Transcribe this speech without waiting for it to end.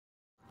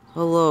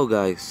Hello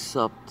guys,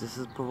 sup, this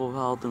is Purple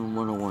Paladin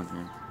 101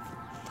 here,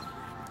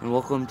 and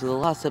welcome to the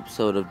last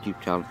episode of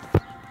Deep Town.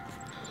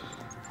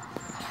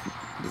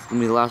 This is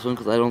gonna be the last one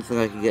because I don't think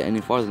I can get any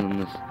farther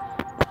than this.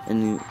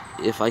 And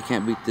if I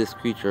can't beat this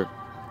creature,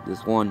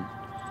 this one,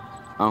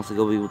 I don't think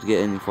I'll be able to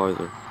get any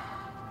farther.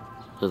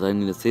 Because I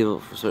need to save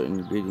it for certain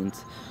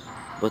ingredients.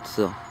 But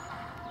still,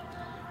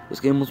 this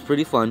game was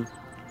pretty fun.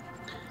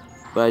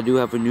 But I do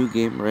have a new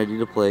game ready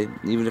to play.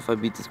 Even if I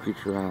beat this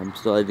creature, I'm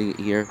still editing it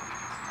here.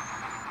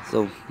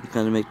 So,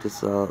 kind of make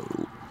this a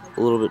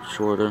little bit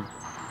shorter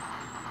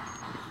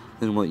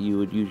than what you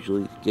would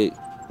usually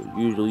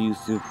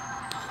used to.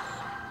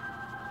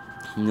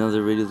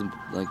 Another videos,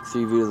 like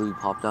 3 videos will be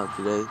popped out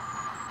today.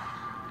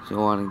 So I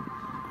want to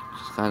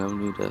just kind of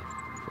need to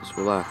just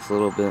relax a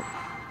little bit.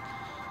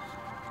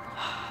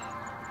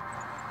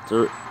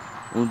 So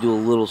I'm gonna do a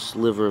little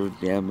sliver of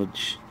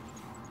damage.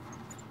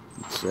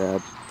 It's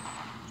sad.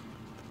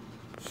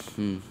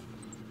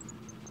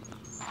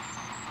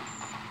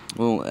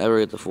 We won't ever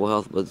get to full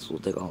health, but this will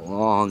take a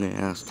long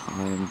ass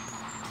time.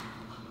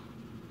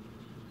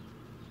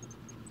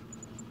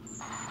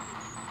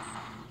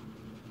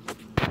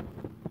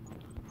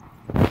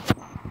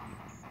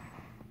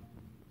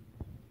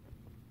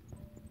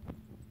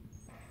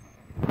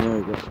 There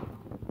we go.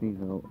 You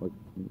know, like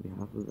maybe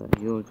half of that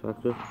healing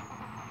factor.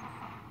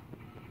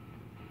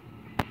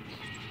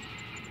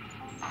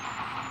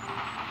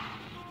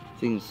 I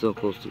think it's so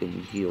close to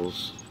getting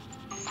heals.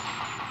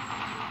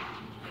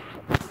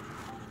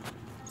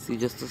 See,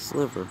 just a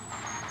sliver.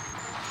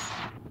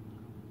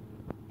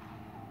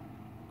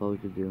 That's all we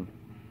could do.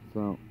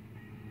 So,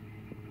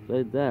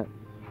 besides that,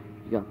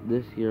 you got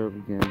this here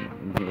again,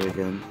 and here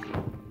again.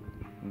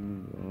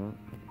 And that.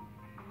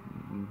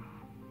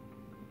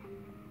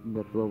 You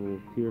got the level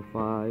tier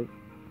 5.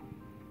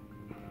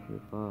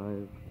 Tier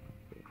 5.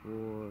 Tier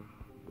 4.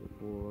 Tier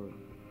 4.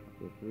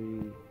 Tier 3.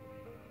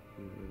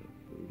 Tier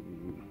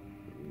 3.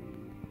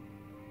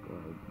 5.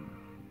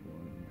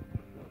 1.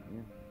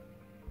 Yeah.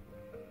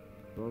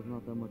 So there's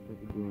not that much I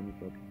could do in this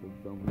episode,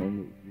 so I'm gonna end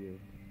it here.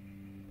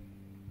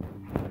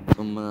 So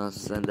I'm gonna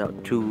send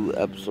out 2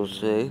 episodes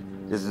today.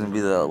 This is gonna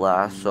be the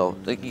last, so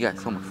thank you guys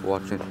so much for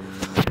watching.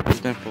 This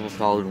is Purple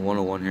Paladin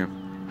 101 here.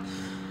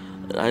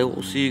 And I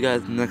will see you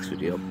guys in the next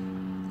video.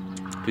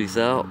 Peace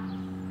out,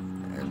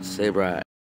 and stay bright.